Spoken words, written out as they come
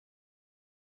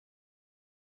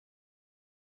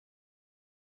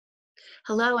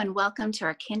Hello and welcome to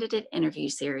our candidate interview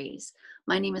series.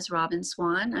 My name is Robin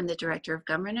Swan. I'm the Director of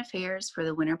Government Affairs for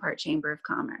the Winter Park Chamber of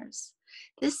Commerce.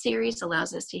 This series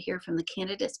allows us to hear from the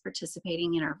candidates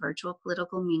participating in our virtual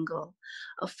political mingle,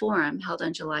 a forum held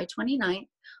on July 29th,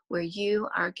 where you,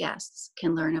 our guests,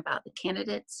 can learn about the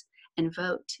candidates and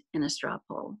vote in a straw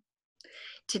poll.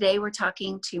 Today we're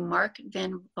talking to Mark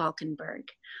van Valkenburgh.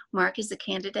 Mark is a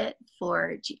candidate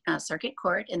for Circuit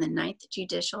Court in the 9th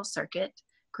Judicial Circuit,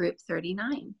 Group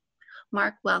 39.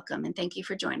 Mark, welcome and thank you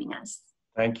for joining us.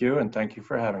 Thank you, and thank you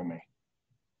for having me.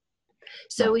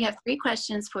 So we have 3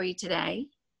 questions for you today.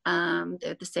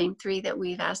 They're the same 3 that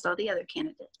we've asked all the other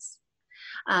candidates.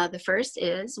 The first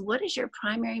is, what is your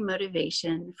primary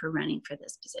motivation for running for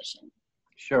this position?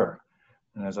 Sure.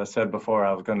 And as I said before,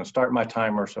 I was going to start my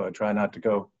timer, so I try not to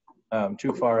go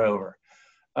too far over.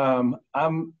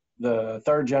 I'm the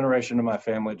 3rd generation of my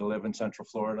family to live in Central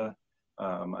Florida.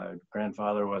 My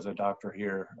grandfather was a doctor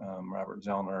here, Robert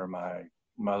Zellner. My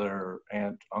mother,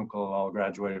 aunt, uncle all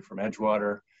graduated from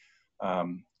Edgewater.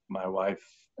 My wife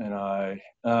and I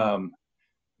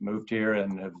moved here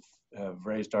and have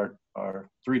raised our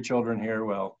 3 children here,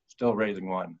 well, still raising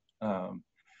one,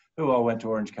 who all went to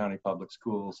Orange County Public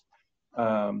Schools.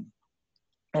 And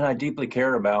I deeply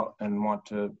care about and want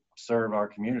to serve our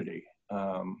community,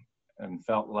 and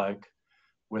felt like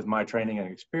with my training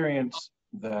and experience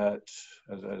that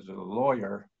as a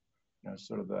lawyer,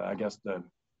 sort of I guess the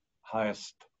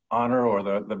highest honor or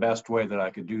the best way that I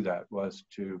could do that was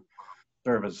to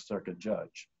serve as a circuit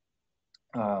judge.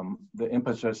 The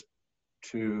impetus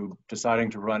to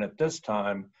deciding to run at this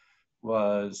time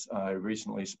was I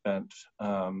recently spent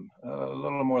a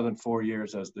little more than 4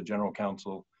 years as the general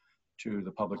counsel to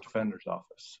the public defender's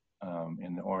office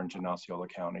in the Orange and Osceola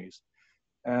counties.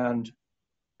 And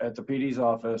at the PD's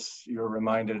office, you're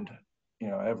reminded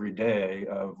every day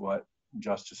of what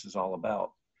justice is all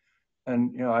about.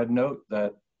 And, I'd note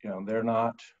that, they're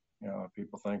not,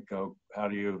 people think, oh,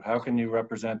 how can you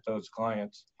represent those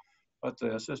clients? But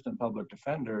the assistant public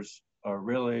defenders are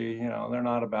really, they're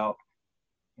not about,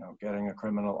 getting a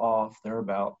criminal off. They're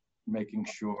about making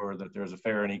sure that there's a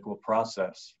fair and equal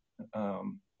process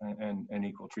and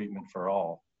equal treatment for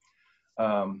all.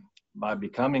 By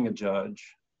becoming a judge,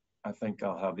 I think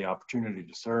I'll have the opportunity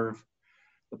to serve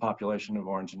the population of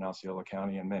Orange and Osceola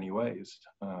County in many ways.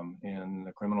 In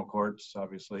the criminal courts,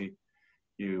 obviously,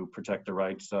 you protect the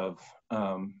rights of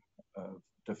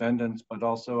defendants, but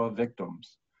also of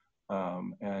victims,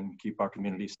 and keep our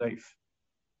community safe.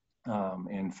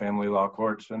 In family law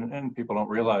courts, and people don't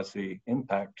realize the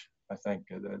impact, I think,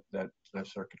 that the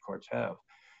circuit courts have,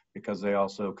 because they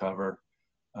also cover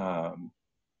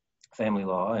family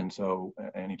law. And so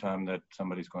anytime that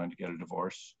somebody's going to get a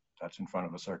divorce, that's in front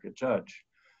of a circuit judge.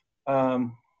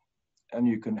 And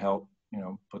you can help,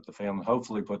 put the family,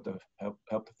 hopefully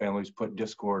help the families put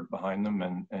discord behind them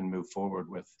and move forward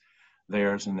with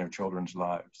theirs and their children's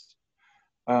lives.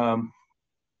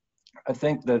 I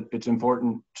think that it's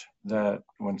important that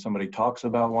when somebody talks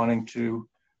about wanting to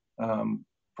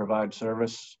provide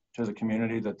service to the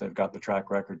community, that they've got the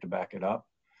track record to back it up.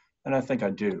 And I think I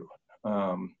do.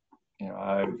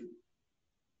 I've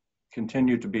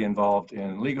continued to be involved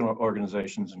in legal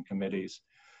organizations and committees,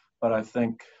 but I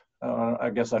think, I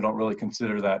guess I don't really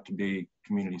consider that to be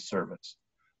community service.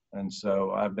 And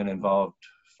so I've been involved,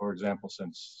 for example,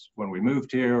 since when we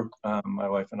moved here, my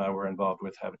wife and I were involved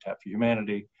with Habitat for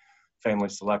Humanity Family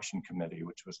Selection Committee,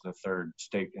 which was the 3rd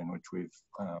state in which we've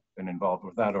been involved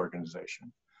with that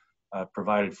organization. I've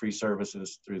provided free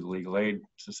services through the Legal Aid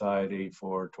Society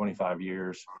for 25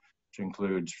 years, which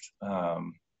includes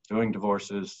doing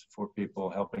divorces for people,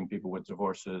 helping people with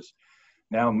divorces,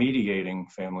 now mediating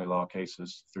family law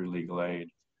cases through legal aid,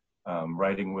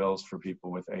 writing wills for people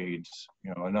with AIDS,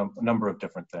 a number of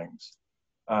different things.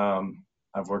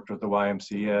 I've worked with the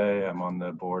YMCA. I'm on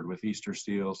the board with Easter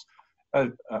Seals. I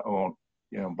won't,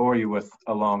 bore you with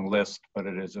a long list, but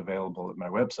it is available at my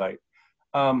website.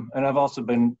 And I've also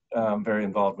been very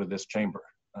involved with this chamber.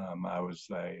 I was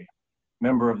a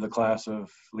member of the class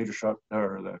of leadership,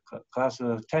 or the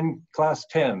class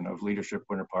 10 of Leadership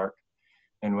Winter Park,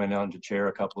 and went on to chair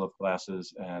a couple of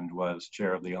classes and was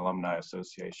chair of the Alumni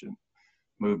Association.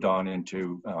 Moved on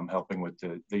into helping with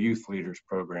the Youth Leaders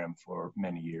Program for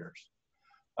many years.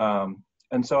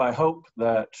 And so I hope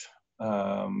that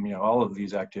all of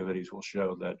these activities will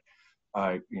show that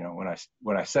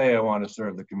when I say I want to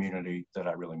serve the community, that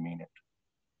I really mean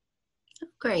it.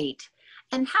 Great.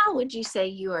 And how would you say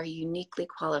you are uniquely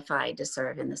qualified to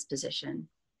serve in this position?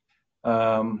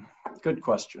 Good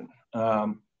question.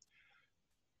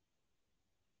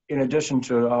 In addition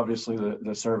to obviously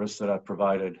the service that I've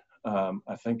provided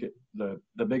I think the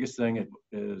biggest thing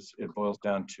it boils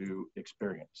down to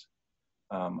experience.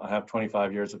 I have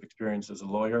 25 years of experience as a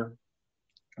lawyer.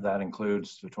 That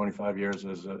includes the 25 years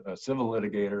as a civil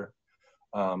litigator.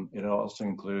 It also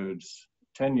includes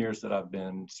 10 years that I've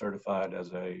been certified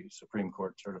as a Supreme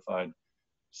Court certified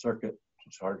circuit,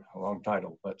 it's hard, a long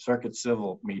title, but circuit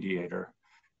civil mediator.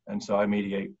 And so I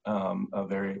mediate a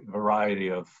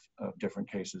variety of different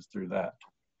cases through that.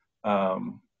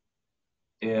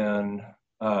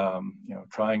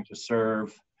 Trying to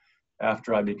serve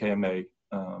after I became a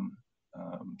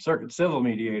circuit civil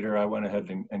mediator, I went ahead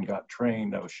and got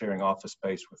trained. I was sharing office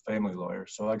space with family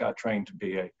lawyers, so I got trained to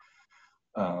be a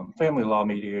family law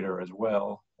mediator as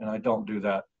well. And I don't do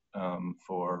that I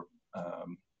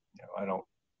don't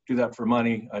do that for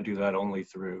money. I do that only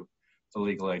through the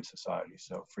Legal Aid Society,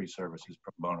 so free services,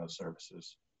 pro bono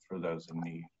services for those in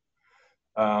need.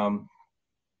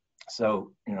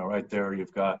 Right there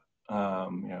you've got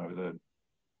the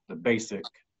basic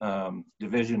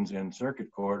divisions in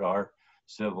circuit court are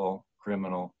civil,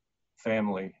 criminal,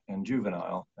 family, and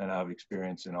juvenile, and I have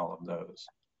experience in all of those.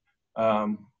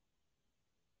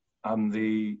 I'm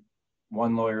the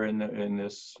one lawyer in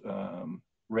this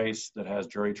race that has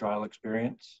jury trial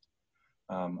experience.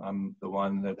 I'm the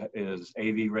one that is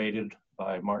AV rated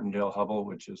by Martindale-Hubbell,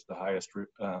 which is the highest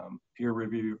peer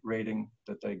review rating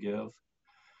that they give.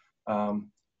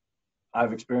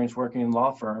 I've experienced working in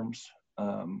law firms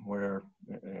where,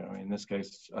 in this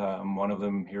case, one of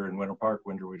them here in Winter Park,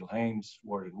 Winder Weedle Haynes,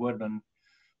 Ward & Woodman.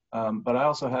 But I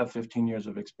also have 15 years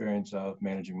of experience of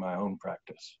managing my own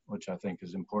practice, which I think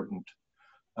is important.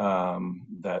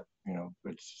 That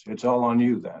it's all on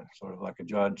you then. Sort of like a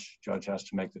judge has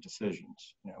to make the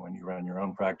decisions. When you run your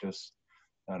own practice,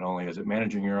 not only is it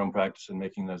managing your own practice and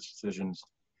making those decisions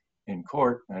in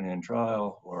court and in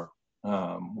trial or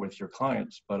with your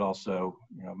clients, but also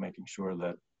making sure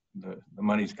that the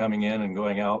money's coming in and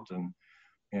going out and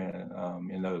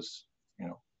in those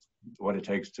what it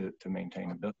takes to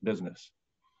maintain a business.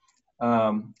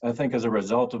 I think as a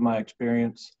result of my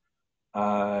experience,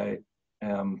 I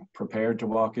am prepared to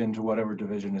walk into whatever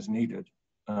division is needed,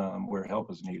 where help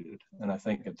is needed. And I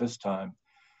think at this time,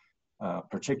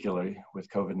 particularly with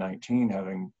COVID-19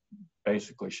 having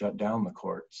basically shut down the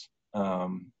courts,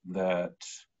 that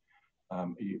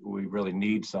we really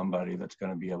need somebody that's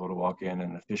going to be able to walk in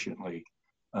and efficiently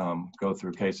go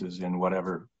through cases in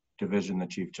whatever division the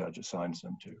chief judge assigns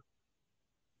them to.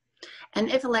 And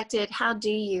if elected, how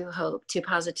do you hope to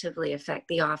positively affect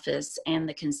the office and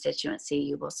the constituency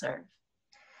you will serve?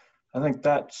 I think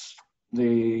that's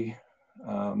maybe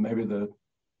the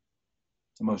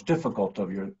most difficult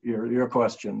of your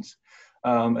questions.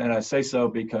 And I say so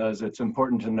because it's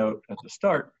important to note at the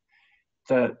start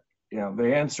that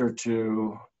the answer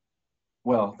to,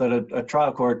 that a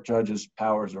trial court judge's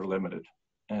powers are limited.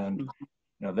 And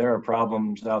there are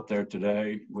problems out there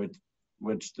today with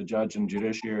which a judge and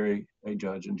judiciary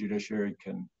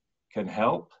can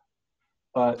help,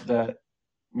 but that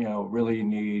really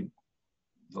need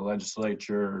the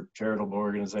legislature, charitable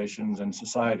organizations, and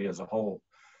society as a whole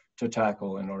to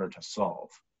tackle in order to solve.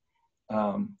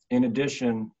 In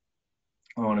addition,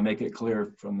 I want to make it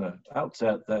clear from the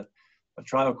outset that a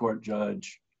trial court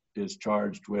judge is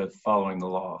charged with following the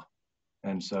law.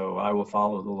 And so I will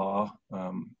follow the law,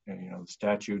 the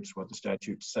statutes, what the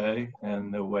statutes say,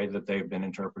 and the way that they've been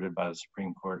interpreted by the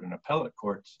Supreme Court and appellate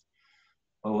courts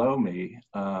below me,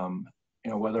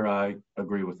 whether I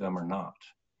agree with them or not.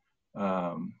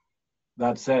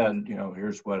 That said,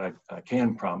 here's what I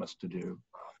can promise to do.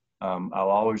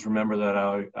 I'll always remember that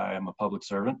I am a public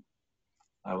servant.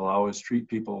 I will always treat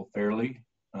people fairly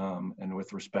and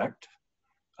with respect,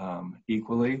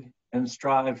 equally, and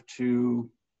strive to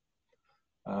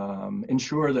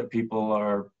ensure that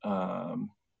people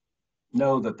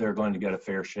know that they're going to get a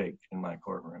fair shake in my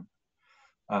courtroom.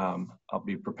 I'll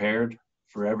be prepared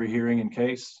for every hearing and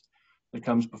case that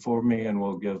comes before me, and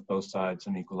will give both sides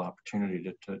an equal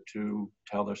opportunity to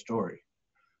tell their story.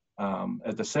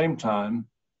 At the same time,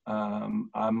 I'm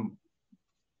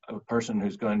a person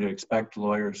who's going to expect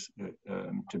lawyers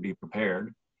to be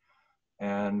prepared,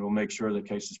 and will make sure that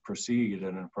cases proceed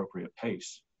at an appropriate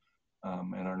pace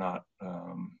and are not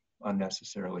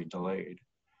unnecessarily delayed.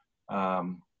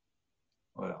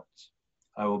 What else?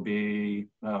 I will be,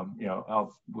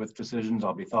 with decisions,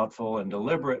 I'll be thoughtful and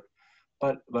deliberate,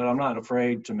 but I'm not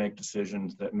afraid to make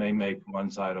decisions that may make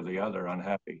one side or the other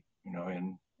unhappy.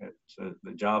 And it's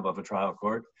the job of a trial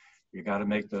court. You got to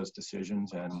make those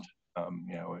decisions, and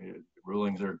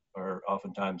rulings are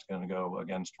oftentimes going to go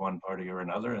against one party or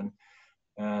another,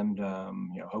 and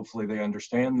hopefully they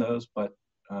understand those, but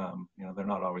they're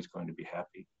not always going to be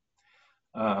happy.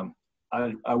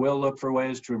 I will look for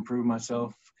ways to improve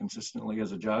myself consistently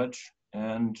as a judge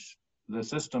and the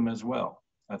system as well.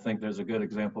 I think there's a good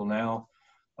example now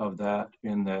of that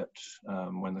in that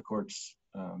when the courts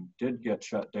did get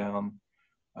shut down,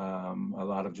 a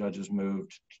lot of judges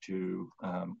moved to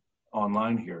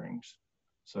online hearings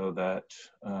so that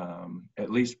at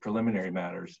least preliminary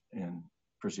matters in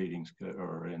proceedings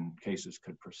or in cases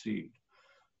could proceed.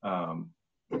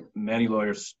 Many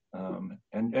lawyers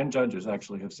and judges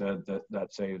actually have said that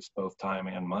that saves both time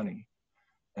and money.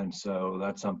 And so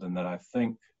that's something that I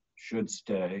think should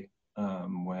stay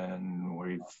when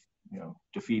we've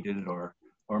defeated or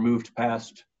moved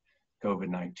past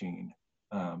COVID-19,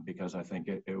 because I think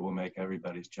it will make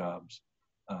everybody's jobs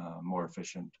more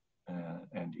efficient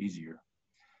and easier.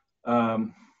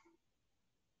 I'm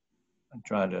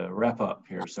trying to wrap up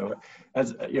here. So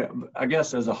I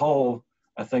guess as a whole,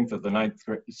 I think that the Ninth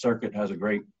Circuit has a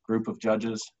great group of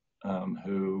judges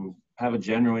who have a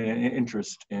genuine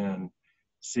interest in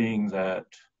seeing that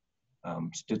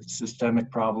systemic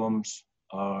problems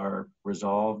are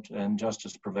resolved and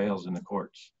justice prevails in the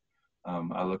courts.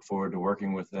 I look forward to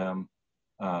working with them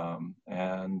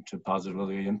and to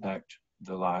positively impact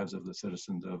the lives of the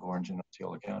citizens of Orange and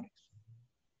Osceola counties.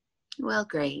 Well,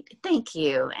 great. Thank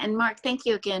you. And Mark, thank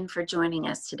you again for joining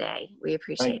us today. We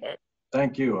appreciate it.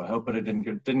 Thank you. I hope it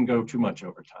didn't go too much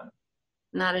over time.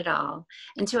 Not at all.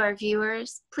 And to our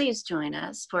viewers, please join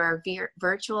us for our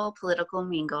virtual political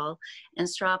mingle and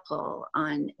straw poll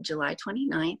on July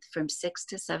 29th from 6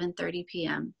 to 7:30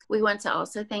 p.m. We want to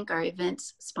also thank our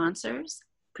event's sponsors,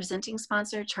 presenting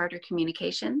sponsor, Charter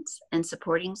Communications, and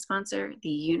supporting sponsor, the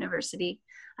University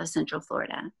of Central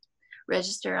Florida.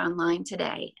 Register online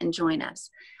today and join us.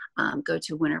 Go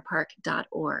to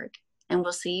winterpark.org, and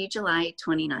we'll see you July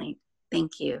 29th.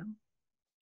 Thank you.